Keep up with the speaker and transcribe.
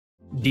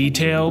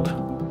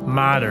Detailed,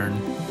 modern,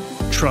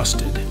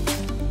 trusted.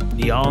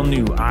 The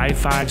all-new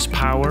ай-5's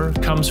power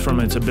comes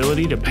from its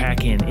ability to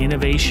pack in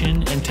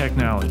innovation and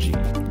technology.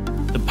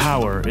 The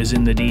power is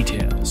in the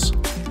details.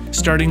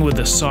 Starting with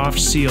the soft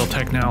seal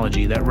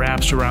technology that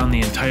wraps around the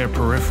entire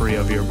periphery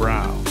of your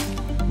brow.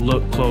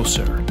 Look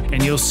closer,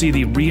 and you'll see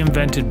the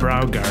reinvented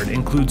brow guard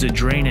includes a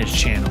drainage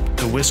channel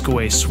to whisk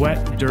away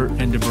sweat, dirt,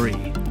 and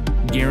debris,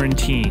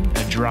 guaranteeing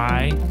a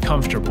dry,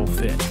 comfortable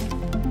fit.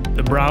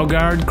 The brow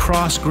guard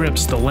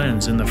cross-grips the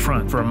lens in the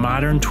front for a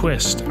modern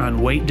twist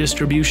on weight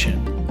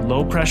distribution,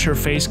 low-pressure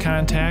face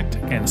contact,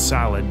 and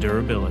solid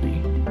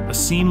durability. A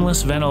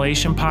seamless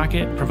ventilation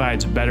pocket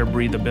provides better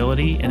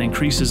breathability and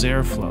increases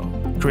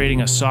airflow,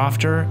 creating a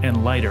softer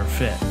and lighter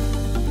fit.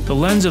 The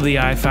lens of the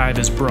ай-5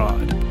 is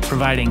broad,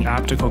 providing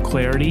optical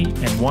clarity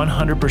and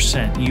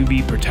 100%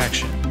 UV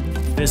protection.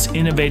 This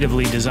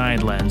innovatively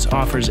designed lens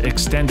offers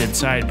extended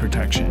side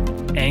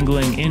protection,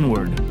 angling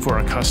inward for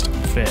a custom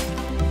fit.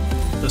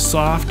 The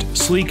soft,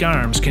 sleek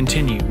arms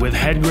continue with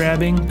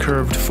head-grabbing,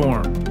 curved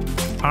form.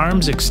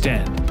 Arms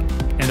extend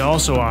and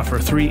also offer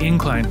 3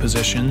 incline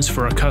positions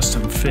for a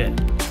custom fit,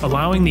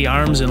 allowing the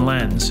arms and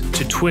lens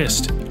to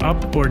twist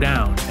up or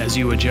down as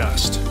you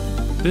adjust.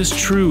 This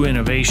true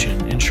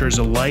innovation ensures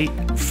a light,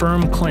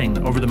 firm cling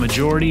over the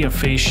majority of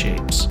face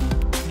shapes.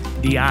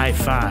 The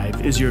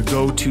ай-5 is your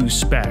go-to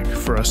spec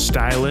for a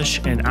stylish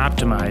and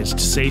optimized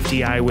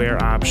safety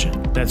eyewear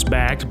option that's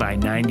backed by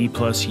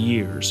 90+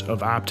 years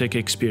of optic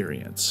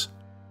experience.